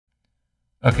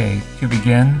Okay, to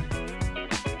begin,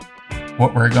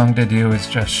 what we're going to do is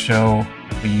just show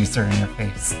the user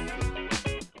interface.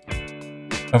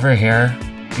 Over here,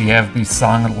 we have the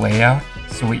song layout,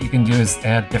 so what you can do is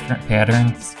add different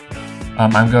patterns.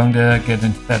 I'm going to get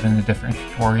into that in a different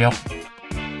tutorial.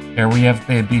 Here we have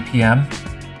the BPM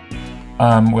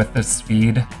with the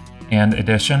speed and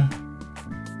addition.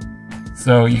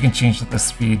 So you can change the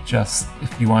speed just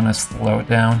if you want to slow it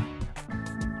down.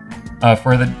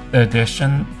 For the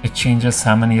addition, it changes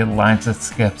how many lines it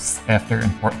skips after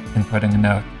inputting a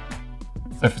note.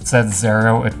 So if it says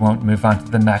 0, it won't move on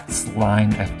to the next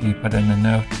line after you put in a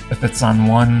note. If it's on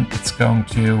 1, it's going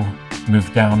to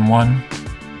move down 1.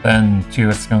 Then 2,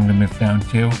 it's going to move down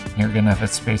 2. You're going to have a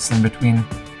space in between,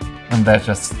 and that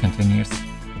just continues.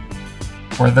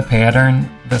 For the pattern,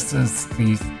 this is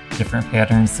the different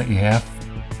patterns that you have.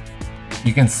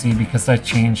 You can see because I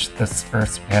changed this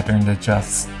first pattern to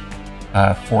just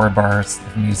 4 bars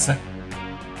of music,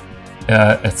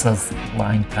 it says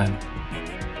line 10.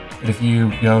 But if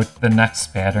you go to the next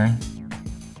pattern,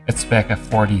 it's back at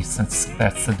 40 since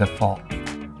that's the default.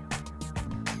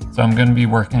 So I'm going to be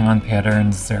working on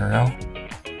pattern 0.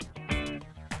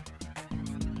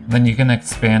 Then you can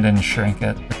expand and shrink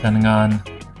it depending on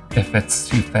if it's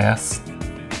too fast.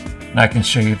 And I can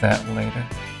show you that later.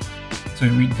 So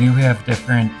we do have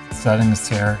different settings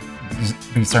here.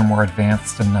 These are more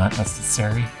advanced and not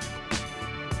necessary.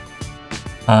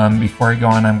 Before I go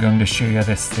on, I'm going to show you how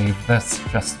to save this,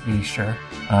 just to be sure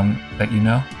that you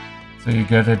know. So you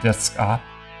go to Disk Op,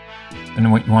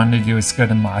 and what you want to do is go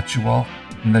to Module,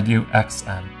 and then do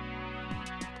XM.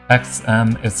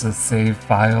 XM is a save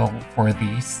file for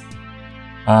these.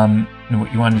 And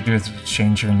what you want to do is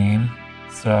change your name.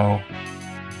 So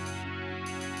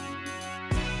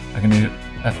I can do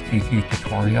FTQ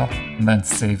tutorial and then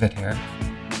save it here.